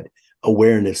she had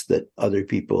awareness that other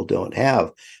people don't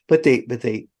have. But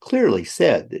they clearly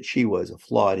said that she was a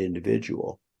flawed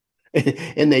individual,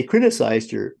 and they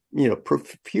criticized her,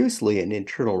 profusely in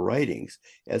internal writings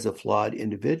as a flawed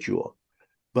individual.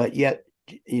 But yet,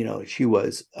 she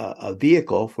was a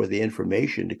vehicle for the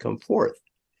information to come forth.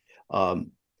 And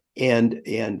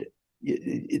there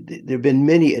have been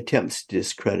many attempts to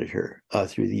discredit her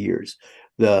through the years.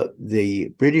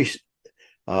 The British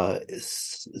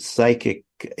Psychic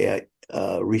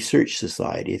Research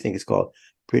Society, I think it's called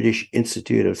British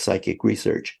Institute of Psychic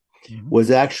Research, was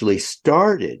actually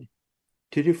started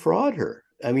to defraud her.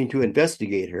 I mean, to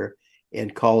investigate her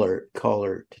and call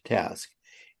her to task.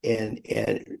 And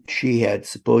she had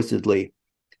supposedly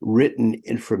written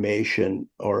information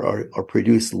or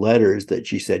produced letters that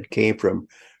she said came from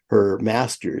her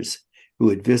masters who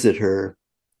would visit her,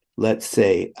 let's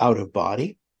say, out of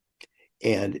body.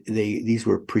 And these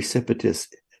were precipitous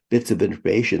bits of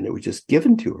information that were just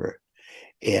given to her.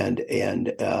 And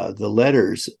the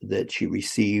letters that she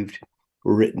received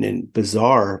were written in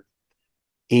bizarre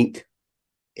ink,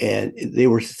 and they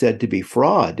were said to be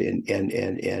fraud. And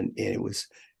it was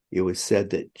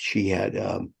said that she had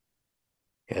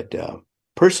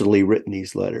personally written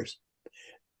these letters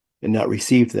and not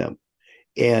received them.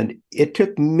 And it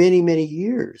took many, many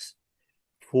years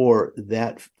for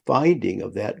that finding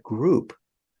of that group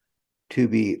to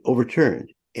be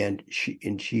overturned, and she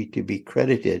to be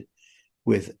credited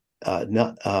with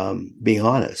not being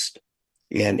honest.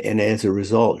 And as a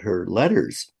result, her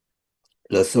letters,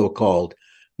 the so-called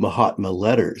Mahatma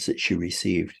letters that she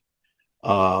received,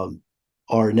 are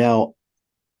now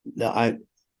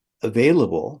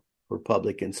available for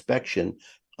public inspection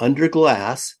under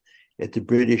glass at the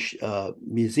British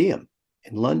Museum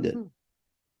in London.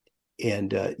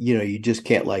 And you just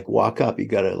can't walk up. You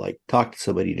got to talk to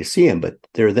somebody to see them, but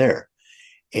they're there,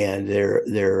 and they're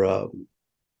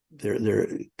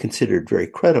considered very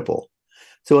credible.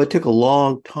 So it took a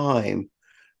long time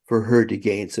for her to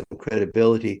gain some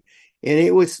credibility. And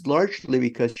it was largely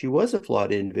because she was a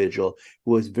flawed individual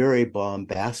who was very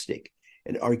bombastic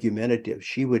and argumentative.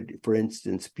 She would, for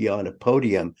instance, be on a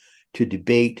podium to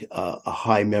debate a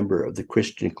high member of the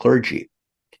Christian clergy,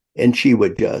 and she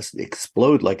would just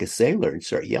explode like a sailor and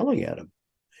start yelling at him.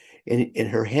 And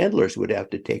her handlers would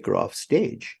have to take her off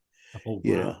stage.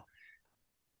 Gary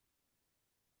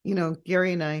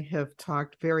and I have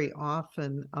talked very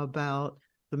often about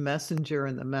the messenger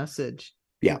and the message.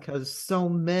 Yeah. Because so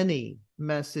many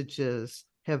messages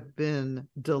have been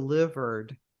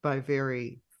delivered by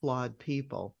very flawed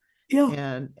people.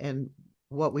 Yeah. And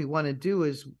what we want to do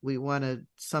is we want to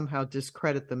somehow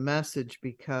discredit the message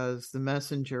because the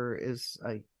messenger is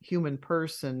a human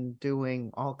person doing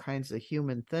all kinds of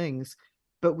human things,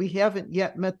 but we haven't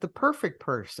yet met the perfect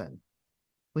person.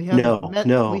 We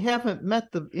haven't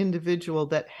met the individual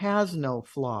that has no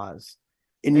flaws.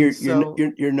 And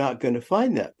you're not going to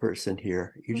find that person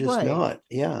here. You're just not.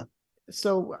 Yeah.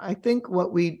 So I think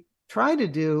what we try to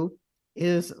do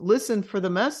is listen for the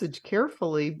message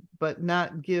carefully, but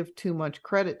not give too much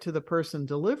credit to the person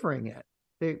delivering it.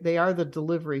 They are the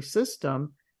delivery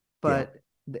system, but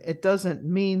it doesn't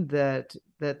mean that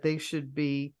they should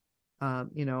be,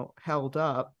 held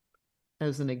up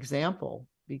as an example,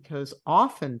 because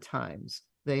oftentimes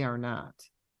they are not.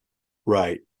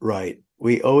 Right.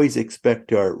 We always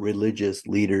expect our religious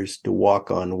leaders to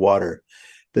walk on water,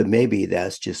 but maybe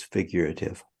that's just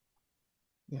figurative.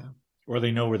 Yeah. Or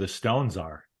they know where the stones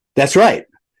are. That's right.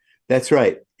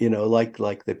 Like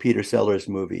the Peter Sellers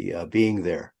movie, Being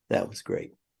There. That was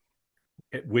great.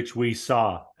 Which we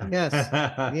saw. Yes.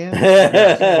 Yeah.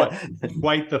 Yes,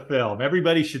 quite the film.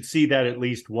 Everybody should see that at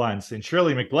least once. And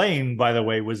Shirley MacLaine, by the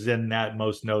way, was in that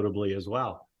most notably as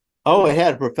well. Oh, it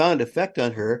had a profound effect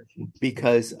on her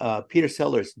because Peter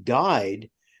Sellers died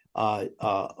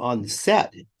on the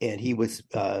set, and he was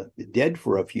dead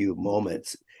for a few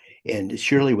moments, and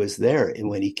Shirley was there. And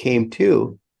when he came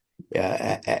to,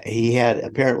 he had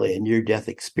apparently a near-death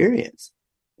experience.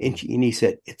 And he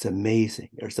said, "It's amazing,"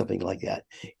 or something like that.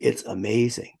 "It's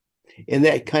amazing." And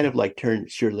that kind of like turned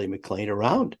Shirley MacLaine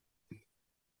around.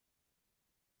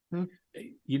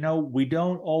 You know, we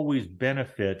don't always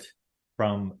benefit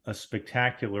from a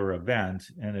spectacular event,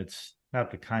 and it's not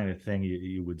the kind of thing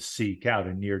you would seek out,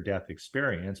 a near-death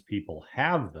experience. People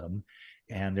have them,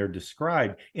 and they're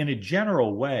described in a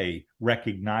general way,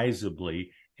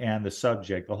 recognizably, and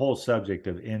the whole subject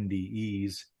of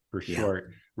NDEs for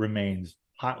short, remains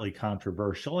hotly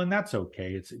controversial, and that's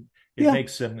okay. It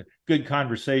makes some good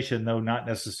conversation, though not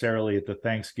necessarily at the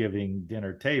Thanksgiving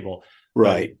dinner table,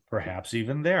 right? Perhaps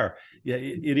even there. Yeah,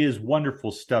 it is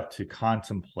wonderful stuff to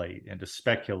contemplate and to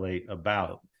speculate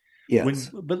about. Yes.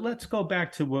 But let's go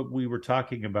back to what we were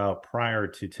talking about prior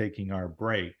to taking our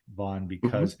break, Vaughn,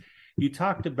 because you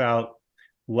talked about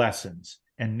lessons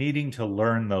and needing to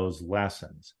learn those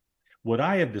lessons. What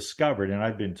I have discovered, and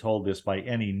I've been told this by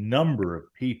any number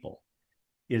of people,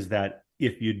 is that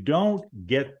if you don't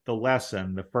get the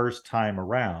lesson the first time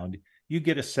around, you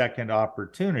get a second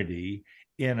opportunity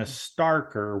in a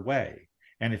starker way.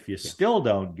 And if you still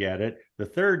don't get it the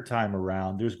third time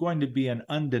around, there's going to be an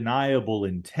undeniable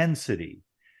intensity,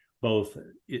 both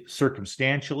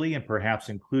circumstantially and perhaps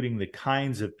including the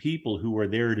kinds of people who are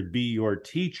there to be your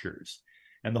teachers.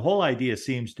 And the whole idea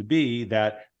seems to be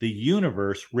that the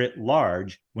universe writ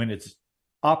large, when it's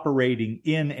operating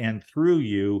in and through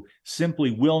you, simply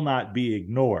will not be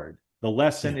ignored. The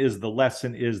lesson is the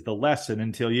lesson is the lesson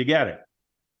until you get it.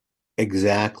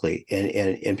 Exactly.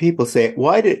 And people say,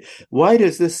 why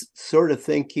does this sort of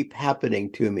thing keep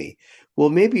happening to me? Well,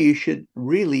 maybe you should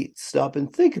really stop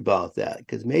and think about that,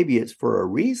 because maybe it's for a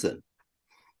reason.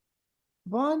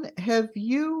 Vaughn, have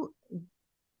you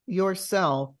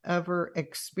yourself ever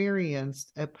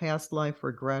experienced a past life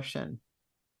regression?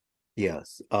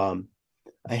 Yes.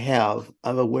 I have.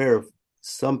 I'm aware of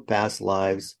some past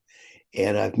lives,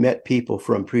 and I've met people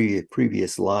from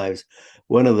previous lives.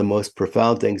 One of the most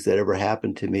profound things that ever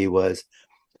happened to me was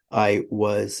I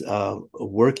was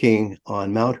working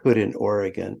on Mount Hood in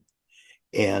Oregon,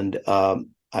 and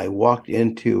I walked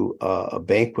into a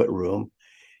banquet room,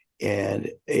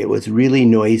 and it was really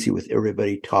noisy with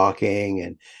everybody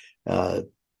talking and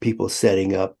people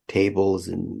setting up tables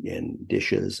and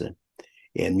dishes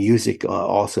and music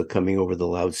also coming over the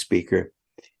loudspeaker.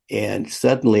 And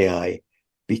suddenly I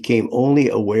became only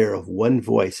aware of one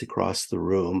voice across the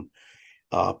room,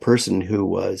 a person who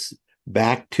was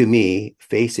back to me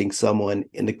facing someone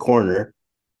in the corner.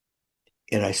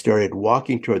 And I started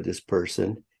walking toward this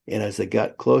person. And as I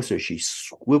got closer, she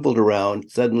swiveled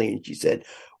around suddenly and she said,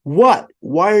 "What?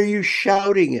 Why are you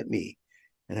shouting at me?"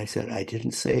 And I said, "I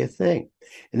didn't say a thing."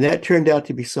 And that turned out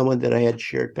to be someone that I had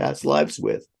shared past lives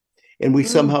with. And we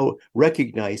somehow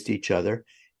recognized each other,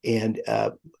 and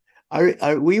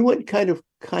we went kind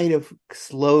of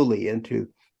slowly into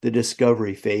the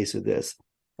discovery phase of this.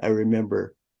 I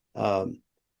remember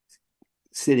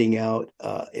sitting out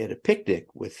at a picnic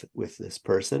with this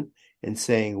person and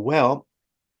saying, "Well,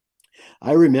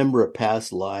 I remember a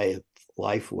past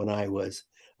life when I was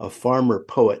a farmer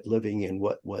poet living in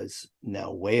what was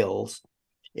now Wales,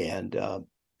 and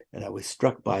I was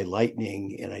struck by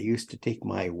lightning, and I used to take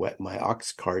my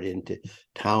ox cart into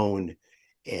town,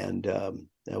 and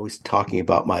I was talking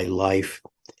about my life,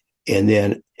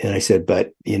 and I said,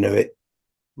 but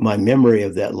my memory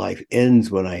of that life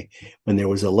ends when there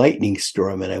was a lightning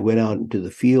storm, and I went out into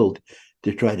the field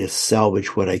to try to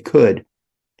salvage what I could,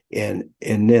 and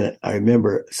then I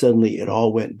remember suddenly it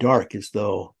all went dark, as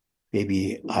though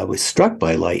maybe I was struck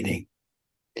by lightning."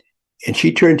 And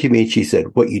she turned to me and she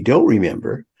said, "What you don't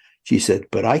remember," she said,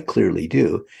 "but I clearly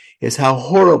do, is how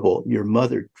horrible your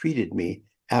mother treated me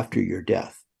after your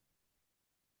death."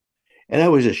 And I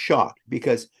was just shocked,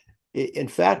 because in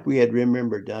fact, we had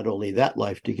remembered not only that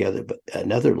life together, but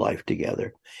another life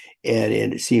together. And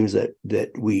it seems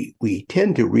that we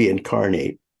tend to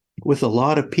reincarnate with a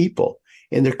lot of people,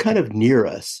 and they're kind of near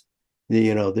us.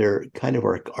 They're kind of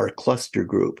our cluster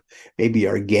group, maybe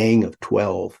our gang of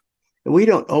 12. And we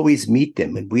don't always meet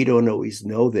them, and we don't always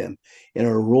know them, and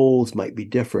our roles might be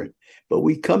different, but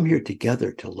we come here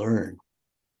together to learn.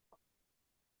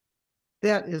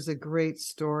 That is a great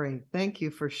story. Thank you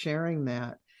for sharing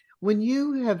that. When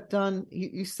you have done,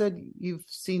 you said you've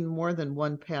seen more than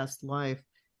one past life.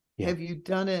 Yeah. Have you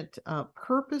done it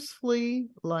purposefully,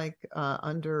 like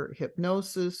under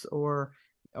hypnosis or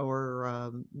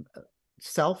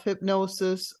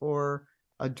self-hypnosis or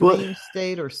a dream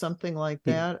state or something like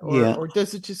that? Or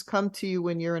does it just come to you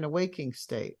when you're in a waking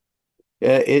state?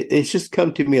 It's just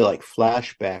come to me like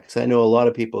flashbacks. I know a lot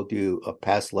of people do a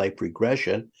past life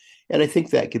regression, and I think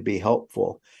that could be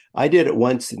helpful. I did it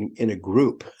once in a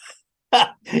group,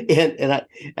 and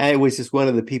I was just one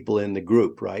of the people in the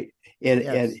group, right?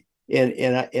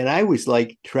 And I was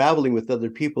like traveling with other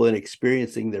people and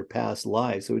experiencing their past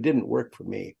lives, so it didn't work for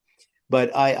me.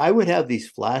 But I would have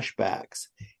these flashbacks,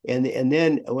 and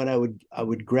then when I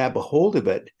would grab a hold of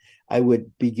it, I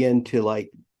would begin to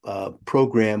like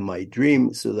program my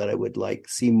dream so that I would like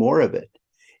see more of it,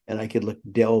 and I could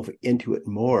delve into it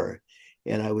more,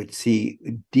 and I would see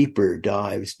deeper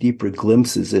dives, deeper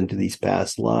glimpses into these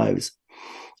past lives.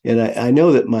 And I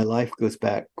know that my life goes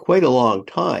back quite a long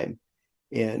time,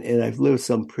 and I've lived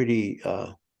some pretty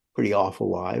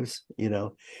awful lives.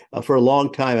 For a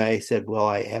long time I said, well,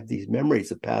 I have these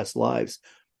memories of past lives,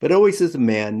 but always as a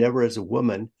man, never as a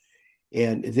woman.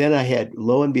 And then I had,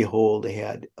 lo and behold, I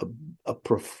had a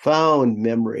profound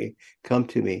memory come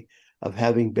to me of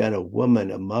having been a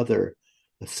woman, a mother,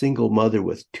 a single mother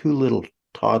with 2 little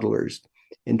toddlers,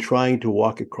 and trying to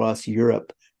walk across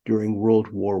Europe during World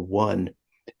War I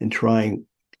and trying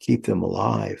to keep them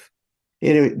alive.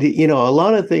 And, a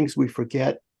lot of things we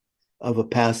forget of a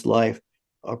past life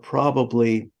are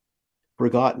probably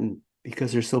forgotten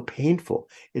because they're so painful.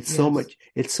 It's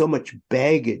so much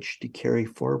baggage to carry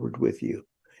forward with you.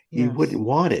 You wouldn't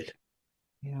want it.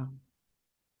 Yeah.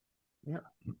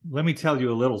 Let me tell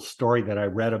you a little story that I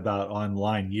read about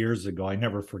online years ago. I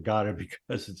never forgot it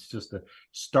because it's just a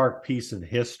stark piece of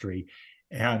history.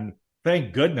 And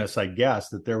thank goodness, I guess,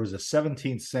 that there was a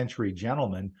 17th century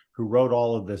gentleman who wrote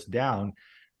all of this down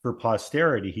for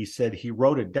posterity. He said he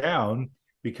wrote it down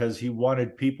because he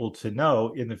wanted people to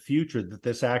know in the future that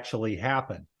this actually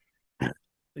happened.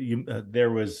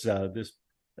 There was this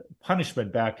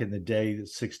punishment back in the day, the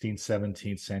 16th,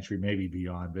 17th century, maybe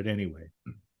beyond. But anyway,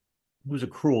 it was a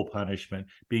cruel punishment,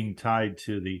 being tied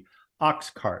to the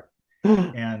ox cart.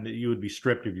 And you would be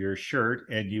stripped of your shirt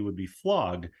and you would be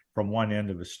flogged from one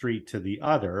end of a street to the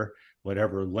other,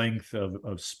 whatever length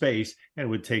of space. And it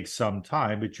would take some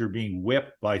time, but you're being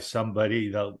whipped by somebody,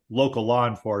 the local law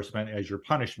enforcement, as your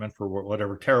punishment for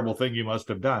whatever terrible thing you must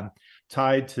have done,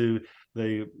 tied to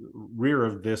the rear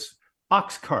of this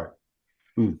ox cart.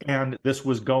 And this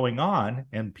was going on,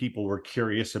 and people were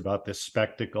curious about this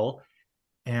spectacle.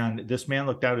 And this man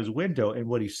looked out his window, and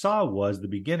what he saw was the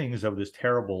beginnings of this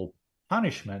terrible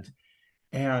punishment.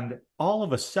 And all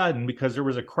of a sudden, because there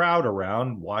was a crowd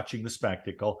around watching the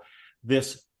spectacle,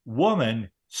 this woman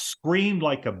screamed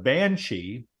like a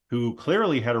banshee, who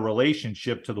clearly had a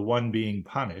relationship to the one being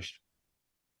punished.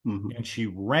 And she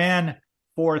ran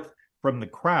forth from the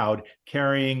crowd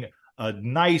carrying a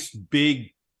nice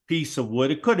big piece of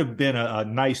wood. It could have been a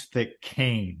nice thick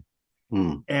cane.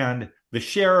 And the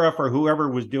sheriff or whoever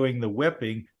was doing the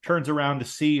whipping turns around to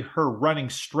see her running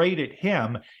straight at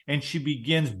him, and she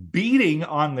begins beating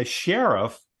on the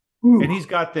sheriff. And he's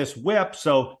got this whip,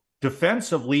 so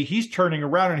defensively he's turning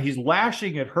around and he's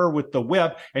lashing at her with the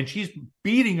whip, and she's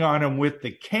beating on him with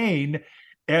the cane,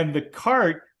 and the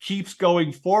cart keeps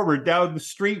going forward down the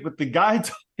street with the guy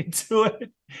tied to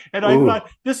it. And I thought,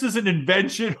 this is an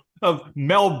invention of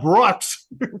Mel Brooks.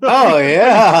 Oh,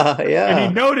 yeah. And he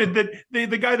noted that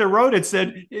the guy that wrote it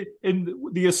said, and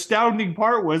the astounding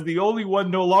part was the only one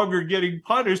no longer getting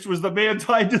punished was the man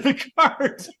tied to the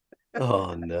cart.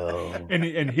 Oh, no.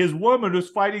 And his woman was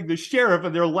fighting the sheriff,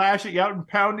 and they're lashing out and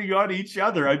pounding on each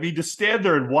other. I mean, to stand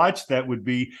there and watch that would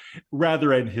be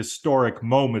rather an historic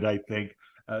moment, I think,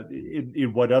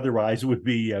 in what otherwise would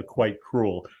be quite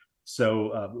cruel.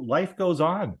 So life goes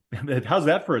on. How's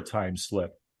that for a time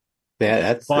slip?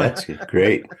 Yeah, that's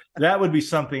great. That would be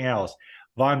something else.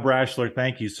 Von Brashler,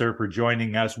 thank you, sir, for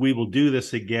joining us. We will do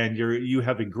this again. You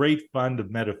have a great fund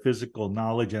of metaphysical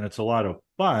knowledge, and it's a lot of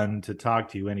fun to talk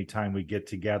to you anytime we get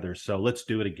together. So let's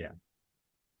do it again.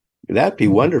 That'd be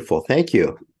wonderful. Thank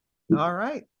you. All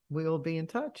right. We will be in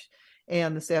touch.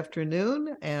 And this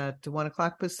afternoon at 1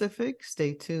 o'clock Pacific,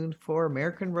 stay tuned for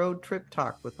American Road Trip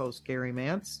Talk with host Gary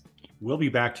Mance. We'll be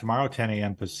back tomorrow, 10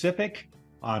 a.m. Pacific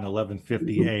on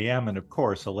 1150 a.m. and, of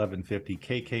course,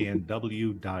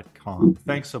 1150kknw.com.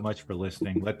 Thanks so much for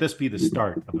listening. Let this be the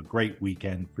start of a great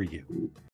weekend for you.